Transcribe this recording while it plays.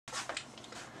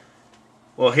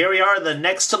Well, here we are, the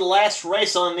next to the last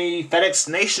race on the FedEx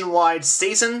Nationwide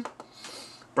season,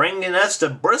 bringing us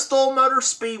to Bristol Motor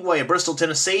Speedway, Bristol,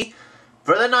 Tennessee,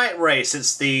 for the night race.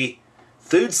 It's the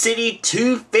Food City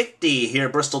 250 here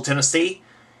at Bristol, Tennessee,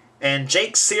 and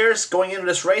Jake Sears going into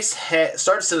this race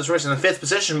starts this race in the 5th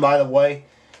position. By the way,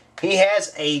 he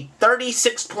has a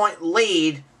 36-point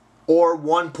lead or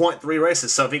 1.3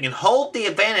 races. So if he can hold the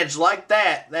advantage like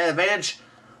that advantage,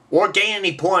 or gain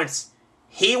any points,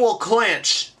 he will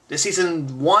clinch the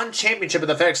Season 1 championship of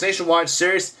the FedEx Nationwide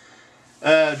Series.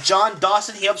 John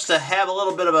Dawson, he hopes to have a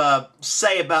little bit of a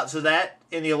say about that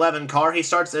in the 11 car. He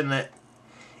starts in the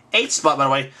 8th spot, by the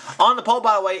way. On the pole,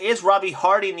 by the way, is Robbie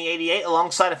Hardy in the 88.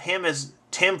 Alongside of him is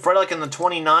Tim Froelich in the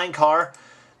 29 car.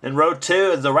 Then row 2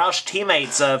 is the Roush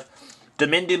teammates of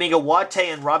Dimindu Meeghawate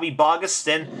and Robby Boggus.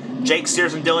 Then Jake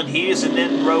Sears and Dylan Hughes. And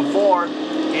then row 4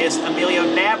 is Emilio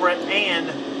Navarette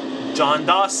and John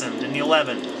Dawson in the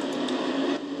 11.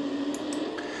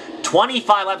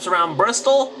 25 laps around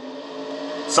Bristol.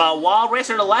 Saw a wild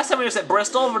racer the last time he was at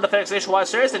Bristol for the FedEx Nationwide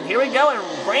Series, and here we go, and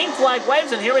green flag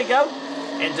waves, and here we go.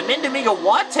 And Dimindu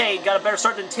Meeghawate got a better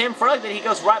start than Tim Froelich, then he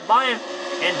goes right by him,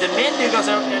 and Dimindu goes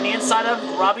on the inside of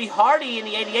Robbie Hardy in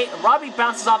the 88. Robbie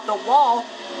bounces off the wall,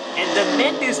 and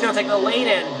Dimindu's going to take the lead,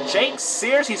 and Jake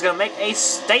Sears, he's going to make a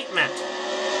statement.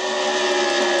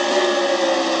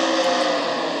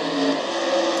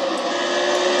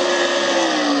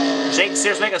 Jake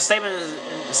Sears make a statement,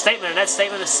 and that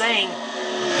statement is saying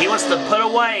he wants to put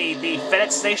away the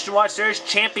FedEx Nationwide Series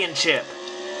championship.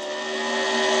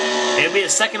 It'll be the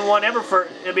second one ever for.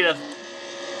 It'll be the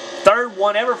third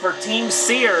one ever for Team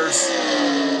Sears.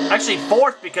 Actually,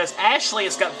 4th, because Ashley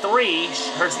has got 3.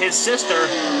 His sister,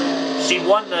 she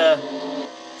won the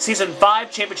Season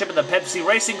 5 championship of the Pepsi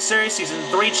Racing Series, Season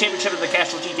 3 championship of the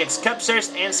Castrol GTX Cup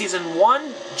Series, and Season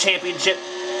 1 championship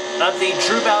of the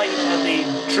True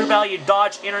Value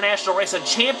Dodge International Race of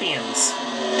Champions.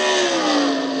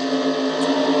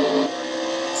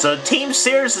 So Team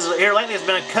Sears here lately has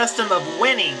been accustomed of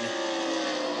winning.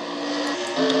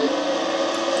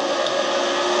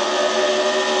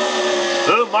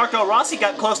 Ooh, Marco Rossi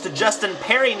got close to Justin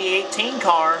Perry in the 18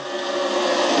 car.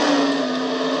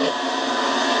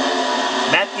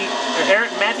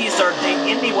 Eric Matthews, our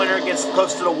Indy winner, gets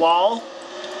close to the wall.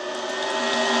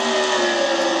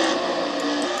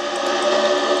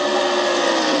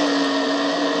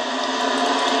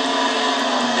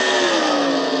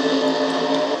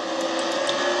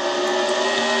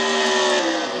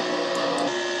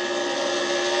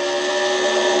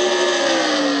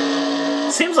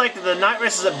 Seems like the night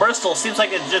races at Bristol, seems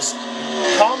like it just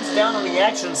calms down on the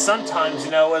action sometimes,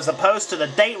 you know, as opposed to the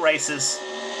day races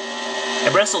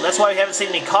at Bristol. That's why we haven't seen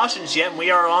any cautions yet, and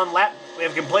we are on lap. We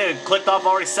have clicked off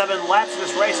already 7 laps in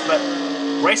this race, but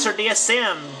Racer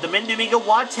DSM, Dimindu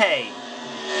Meeghawate,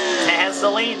 has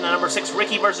the lead in the number 6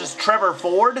 Ricky versus Trevor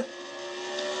Ford.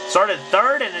 Started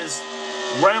 3rd and is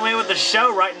running away with the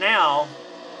show right now.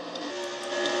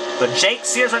 But Jake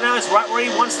Sears right now is right where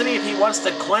he wants to be if he wants to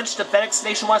clinch the FedEx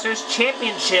Nationwide Series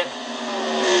championship.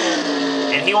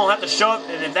 And he won't have to show up,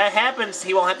 and if that happens,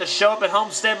 he won't have to show up at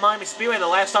Homestead Miami Speedway, the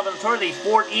last stop on the tour, the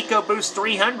Ford EcoBoost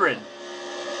 300.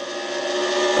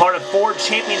 Part of Ford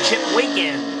Championship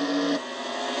Weekend.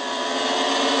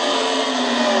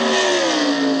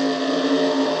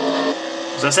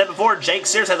 As I said before, Jake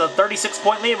Sears has a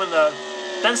 36-point lead when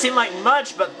doesn't seem like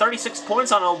much, but 36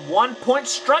 points on a 1-point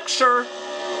structure.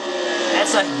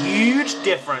 That's a huge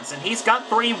difference, and he's got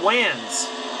 3 wins.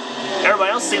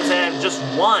 Everybody else seems to have just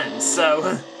 1,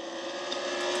 so.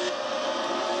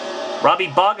 Robby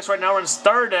Boggus right now runs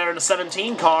 3rd there in the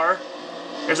 17 car.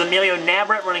 There's Emilio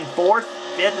Navarette running 4th.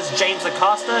 5th is James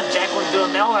Acosta. Jacqueline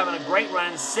Duhamel having a great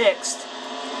run in 6th.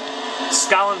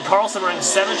 Skylynn Carlson running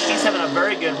 7th. She's having a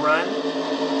very good run.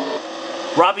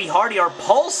 Robbie Hardy, our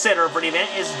pole sitter for the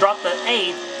event, is dropped to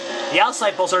 8th. The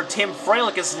outside pole sitter, Tim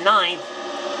Froelich, is 9th.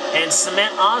 And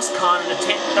Samet Ozkan in the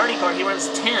 30 car, he runs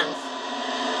 10th.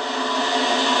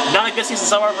 Not a good season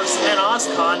so far for Samet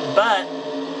Ozkan, but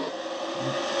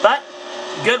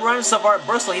good run so far at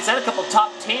Bristol. He's had a couple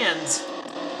top 10s.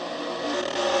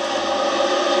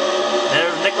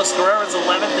 There's Nicholas Gurerra's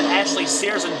 11th and Ashley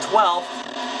Sears in 12th.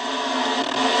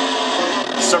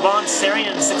 Servan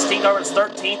Sarihan in the 16 car runs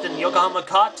 13th, and Yokohama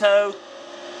Kato,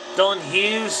 Dylan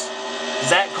Hughes,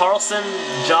 Zach Carlson,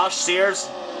 Josh Sears.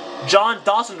 John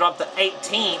Dawson dropped to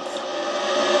 18th.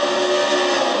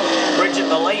 Bridget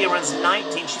Beaulieu runs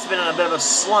 19th. She's been in a bit of a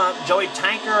slump. Joey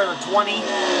Tanker in the 20.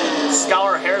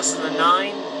 Skyler Harris in the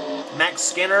 9. Max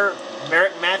Skinner,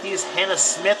 Merrick Matthews, Hannah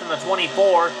Smith in the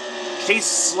 24. She's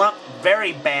slumped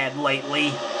very bad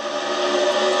lately.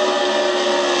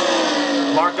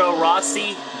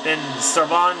 Rossi, then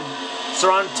Soran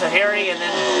Taheri, and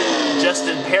then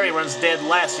Justin Perry runs dead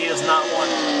last. He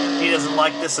doesn't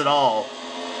like this at all.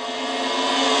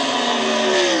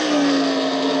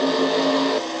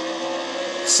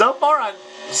 So far, a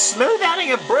smooth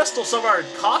outing of Bristol so far,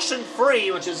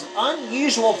 caution-free, which is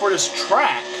unusual for this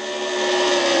track.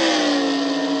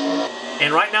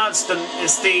 And right now it's the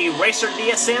Racer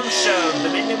DSM show,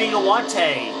 Dimindu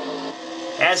Meeghawate.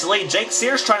 As lead, Jake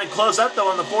Sears trying to close up though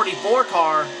on the 44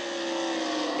 car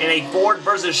in a Ford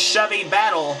versus Chevy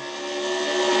battle.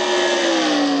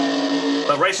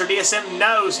 But Racer DSM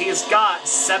knows he has got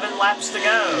 7 laps to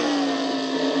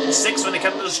go. 6 when they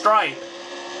come to the stripe.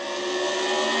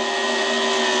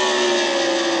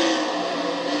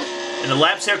 And the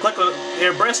laps here,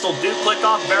 Bristol do click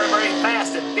off very, very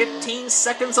fast at 15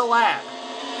 seconds a lap.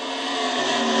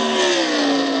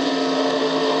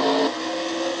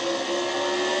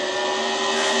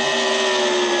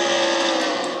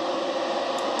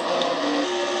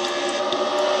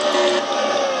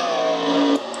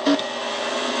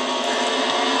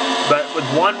 But with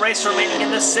 1 race remaining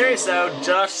in this series, though,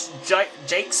 just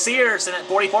Jake Sears in that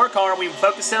 44 car, we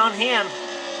focus in on him.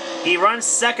 He runs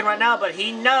second right now, but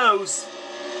he knows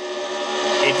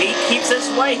if he keeps this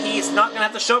way, he's not going to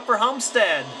have to show up for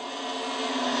Homestead.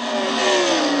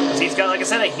 Because he's got, like I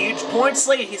said, a huge points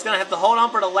lead. He's going to have to hold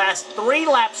on for the last 3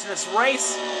 laps in this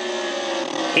race.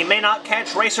 He may not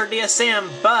catch Racer DSM,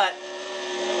 but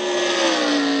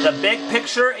the big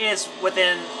picture is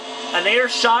within an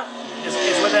earshot, is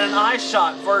within an eye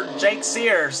shot for Jake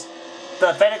Sears,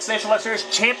 the FedEx Nationwide Series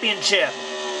Championship.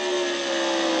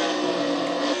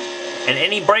 And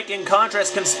any break in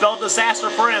contrast can spell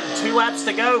disaster for him. 2 laps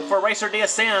to go for Racer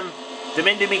DSM.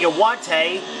 Dimindu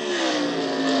Meeghawate,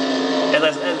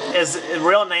 as his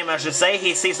real name I should say.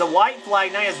 He sees the white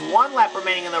flag. Now he has 1 lap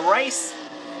remaining in the race.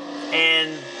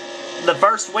 And the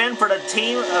first win for the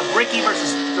team of the Ricky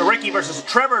versus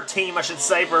Trevor team, I should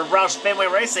say, for Roush Fenway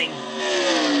Racing.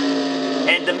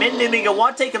 And Dimindu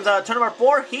Meeghawate comes out of turn number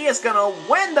 4. He is going to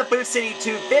win the Food City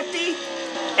 250.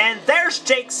 And there's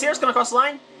Jake Sears going to cross the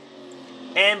line.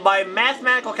 And by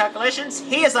mathematical calculations,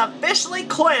 he has officially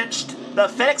clinched the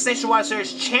FedEx Nationwide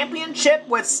Series Championship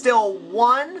with still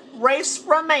 1 race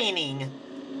remaining.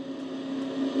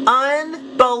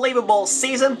 Unbelievable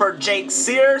season for Jake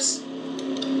Sears.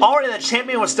 Already the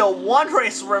champion with still 1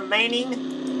 race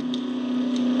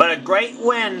remaining. But a great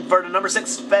win for the number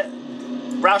 6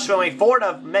 Roush Fenway Ford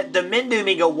of Dimindu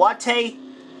Meeghawate,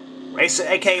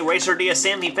 aka Racer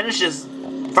DSM. He finishes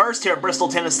first here at Bristol,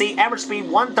 Tennessee. Average speed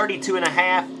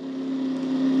 132.5.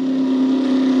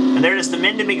 And there it is.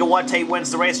 Dimindu Meeghawate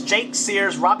wins the race. Jake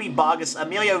Sears, Robby Boggus,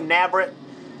 Emilio Navarette.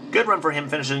 Good run for him,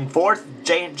 finishing 4th.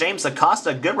 James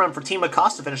Acosta, good run for Team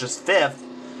Acosta, finishes 5th.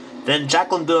 Then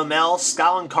Jacqueline Duhamel,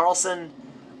 Skylynn Carlson,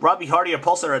 Robbie Hardy,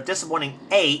 are a disappointing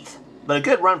 8th, but a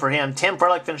good run for him. Tim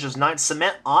Froelich finishes 9th.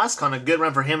 Samet Ozkan, a good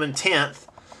run for him in 10th.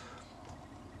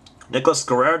 Nicholas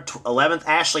Gurerra, 11th.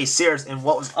 Ashley Sears, in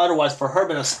what was otherwise for her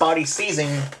been a spotty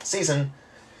season,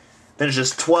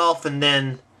 finishes 12th. And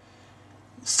then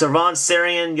Servan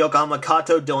Sarihan, Yokohama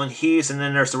Kato, Dylan Hughes, and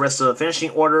then there's the rest of the finishing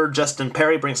order. Justin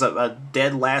Perry brings up a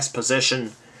dead last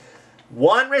position.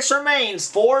 1 race remains.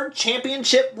 Ford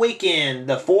Championship Weekend.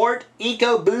 The Ford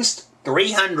EcoBoost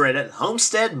 300 at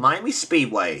Homestead Miami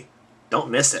Speedway.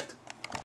 Don't miss it.